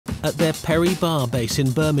at their Perry Bar base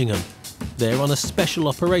in Birmingham. They're on a special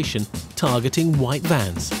operation targeting white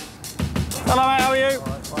vans. Hello mate, how are you?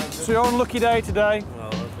 So you're on a lucky day today.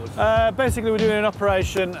 Basically we're doing an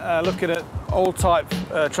operation looking at old type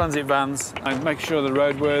transit vans and making sure they're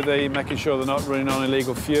roadworthy, making sure they're not running on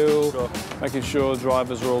illegal fuel, making sure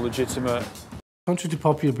drivers are all legitimate. Contrary to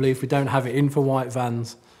popular belief, we don't have it in for white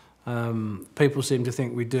vans. People seem to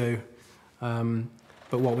think we do.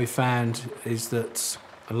 But what we found is that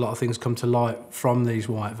a lot of things come to light from these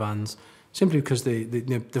white vans simply because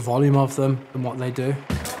the volume of them and what they do.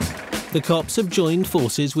 The cops have joined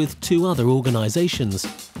forces with two other organisations,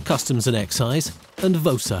 Customs and Excise and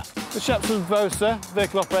VOSA. The chaps from VOSA,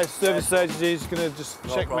 Vehicle Operator Service Agency, is going to just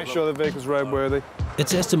check, make sure the vehicle's roadworthy.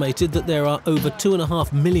 It's estimated that there are over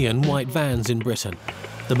 2.5 million white vans in Britain.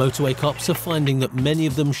 The motorway cops are finding that many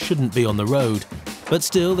of them shouldn't be on the road, but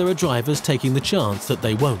still there are drivers taking the chance that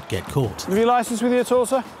they won't get caught. Have you your licence with you at all,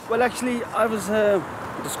 sir? Well, actually, I was a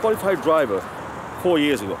disqualified driver 4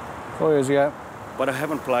 years ago. 4 years ago. But I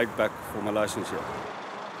haven't applied back for my licence yet.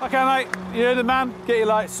 OK, mate, you're the man. Get your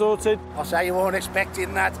lights sorted. I say you weren't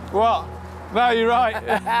expecting that. What? No, you're right.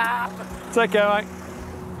 Take care, mate.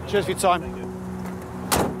 Cheers for your time.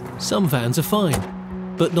 Some vans are fine,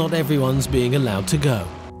 but not everyone's being allowed to go.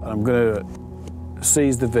 I'm going to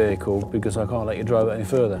seize the vehicle because I can't let you drive it any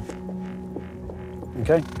further.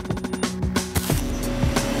 OK?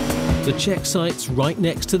 The check site's right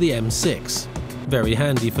next to the M6. Very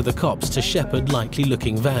handy for the cops to shepherd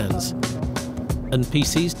likely-looking vans. And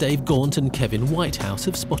PC's Dave Gaunt and Kevin Whitehouse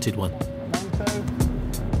have spotted one.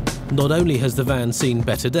 Not only has the van seen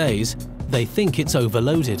better days, they think it's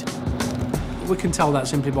overloaded. We can tell that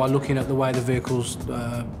simply by looking at the way the vehicle's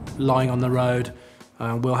lying on the road.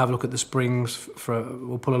 We'll have a look at the springs,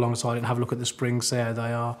 we'll pull alongside it and have a look at the springs, see how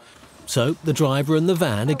they are. So the driver and the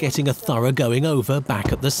van are getting a thorough going over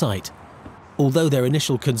back at the site. Although their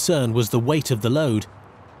initial concern was the weight of the load,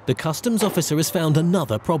 the customs officer has found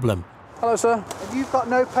another problem. Hello, sir. Have you got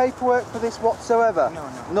no paperwork for this whatsoever? No,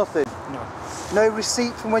 no. Nothing? No. No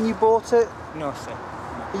receipt from when you bought it? No, sir.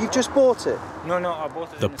 You've just bought it? No, no, I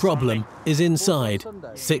bought it. The problem is inside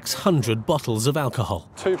 600 bottles of alcohol.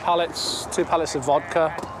 Two pallets of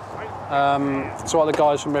vodka. So what the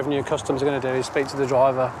guys from Revenue and Customs are going to do is speak to the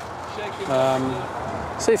driver,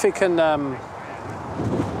 see if he can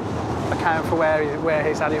account for where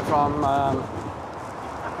he's had it from,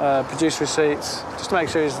 produce receipts, just to make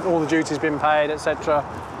sure all the duty's been paid, etc.,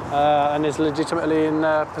 and is legitimately in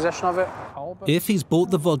possession of it. If he's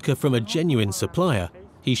bought the vodka from a genuine supplier,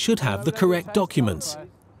 he should have the correct documents,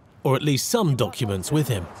 or at least some documents with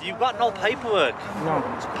him. You've got no paperwork. No.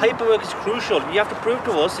 Paperwork is crucial. You have to prove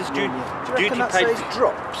to us it's duty paid.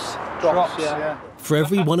 Drops? Drops, yeah. For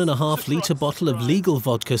every 1.5 litre bottle of legal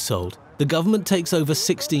vodka sold, the government takes over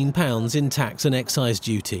 £16 in tax and excise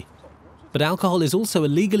duty. But alcohol is also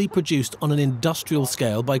illegally produced on an industrial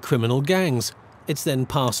scale by criminal gangs. It's then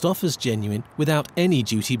passed off as genuine without any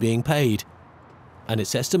duty being paid. And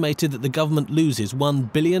it's estimated that the government loses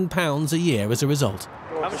 £1 billion a year as a result.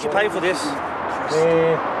 How much you pay for this? I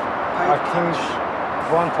think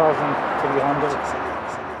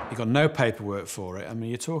 1,300. You've got no paperwork for it. I mean,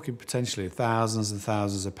 you're talking potentially thousands and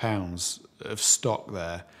thousands of pounds of stock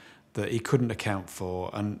there that he couldn't account for.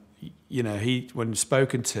 And, you know, when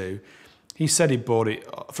spoken to, he said he bought it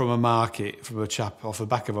from a market, from a chap off the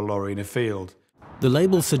back of a lorry in a field. The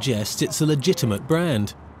label suggests it's a legitimate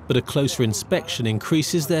brand, but a closer inspection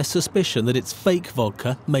increases their suspicion that it's fake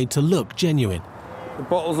vodka made to look genuine. The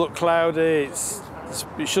bottles look cloudy, it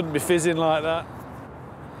shouldn't be fizzing like that.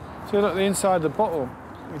 So look at the inside of the bottle.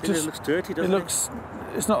 It looks dirty, doesn't it?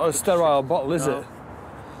 It's not a sterile bottle, is it?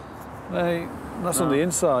 That's on the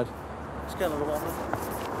inside. Let's get another one.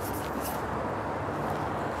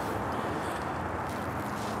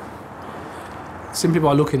 Simply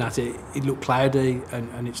by looking at it, it looked cloudy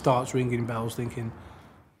and it starts ringing bells thinking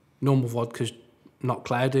normal vodka's not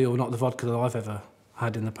cloudy or not the vodka that I've ever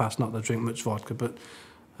had in the past, not that I drink much vodka, but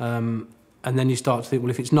and then you start to think,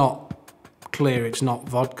 well, if it's not clear, it's not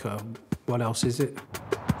vodka, what else is it?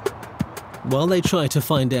 While they try to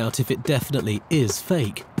find out if it definitely is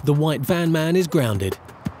fake, the white van man is grounded.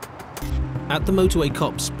 At the motorway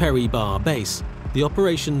cops' Perry Bar base, the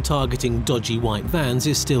operation targeting dodgy white vans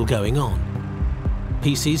is still going on.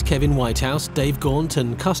 PC's Kevin Whitehouse, Dave Gaunt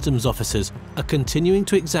and customs officers are continuing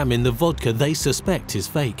to examine the vodka they suspect is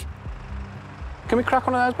fake. Can we crack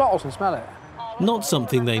one of those bottles and smell it? Not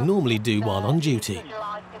something they normally do while on duty.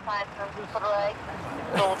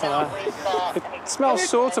 It smells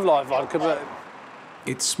sort of like vodka, but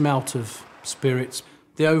it smelt of spirits.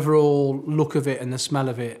 The overall look of it and the smell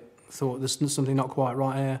of it thought there's something not quite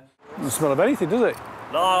right here. Doesn't smell of anything, does it?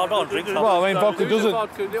 No, I don't drink that. Well, I mean, vodka doesn't.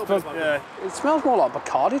 It smells more like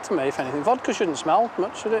Bacardi to me, if anything. Vodka shouldn't smell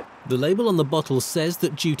much, should it? The label on the bottle says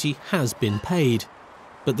that duty has been paid,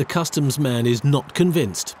 but the customs man is not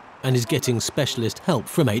convinced and is getting specialist help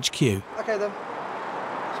from HQ. Okay then.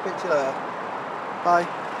 Speak to you later. Bye.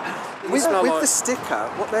 With the sticker,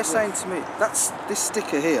 what they're saying to me, that's this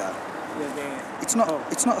sticker here. It's not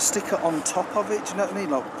a sticker on top of it. Do you know what I mean?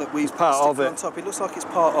 Like that we part of it on top. It looks like it's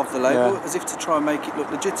part of the label, as if to try and make it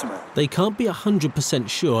look legitimate. They can't be 100%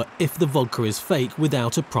 sure if the vodka is fake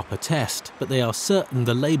without a proper test, but they are certain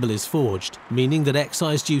the label is forged, meaning that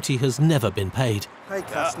excise duty has never been paid. Pay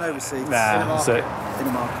cash, no receipts. Nah, that's it. In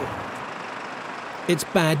the market. It's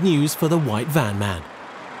bad news for the white van man.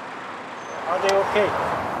 Are they okay?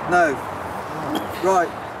 No. Right.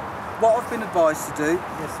 What I've been advised to do,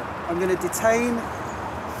 I'm going to detain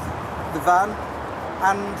the van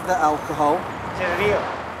and the alcohol. Is it real?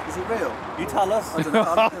 Is it real? You tell us. I don't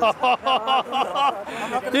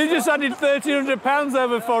know. You just added £1,300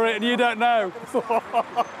 over for it and you don't know.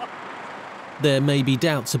 There may be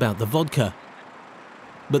doubts about the vodka,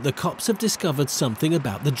 but the cops have discovered something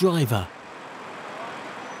about the driver.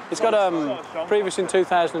 It's got previous in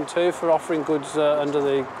 2002 for offering goods under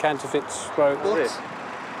the counterfeit stroke.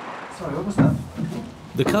 Sorry, what was that?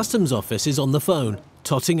 The customs office is on the phone,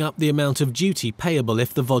 totting up the amount of duty payable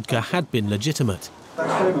if the vodka had been legitimate.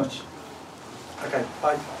 Thanks very much. Okay,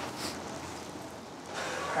 bye.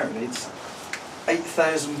 Apparently it's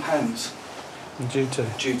 £8,000 Duty.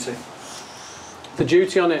 duty. The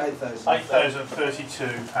duty on it?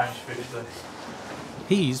 £8,032.50.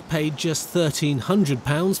 He's paid just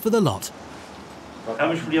 £1,300 for the lot. How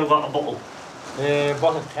much would you have got a bottle?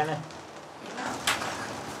 Bottle 10.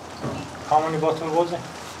 How many bottles was it?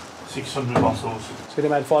 600 bottles. So they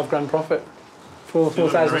made £5 profit.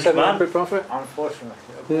 4,700 profit. Unfortunately.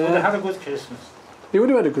 Yeah. Would have had a good Christmas. You would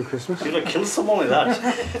have had a good Christmas. You'd have killed someone with that.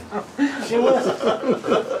 She was.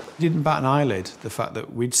 He didn't bat an eyelid, the fact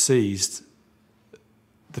that we'd seized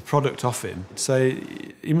the product off him. So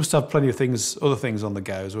he must have plenty of other things on the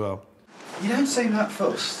go as well. You don't seem that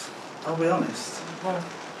fussed, I'll be honest. Well,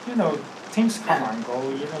 you know, things come and go.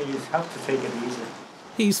 You know, you have to take it easy.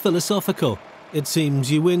 He's philosophical. It seems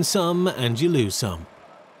you win some and you lose some.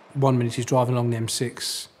 1 minute he's driving along the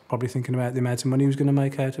M6, probably thinking about the amount of money he was going to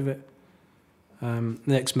make out of it. The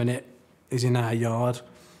next minute he's in our yard.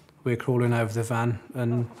 We're crawling over the van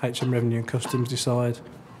and HM Revenue and Customs decide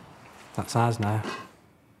that's ours now.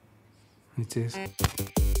 It is.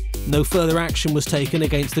 No further action was taken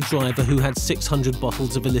against the driver who had 600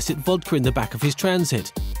 bottles of illicit vodka in the back of his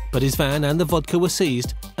Transit, but his van and the vodka were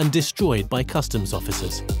seized and destroyed by customs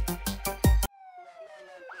officers.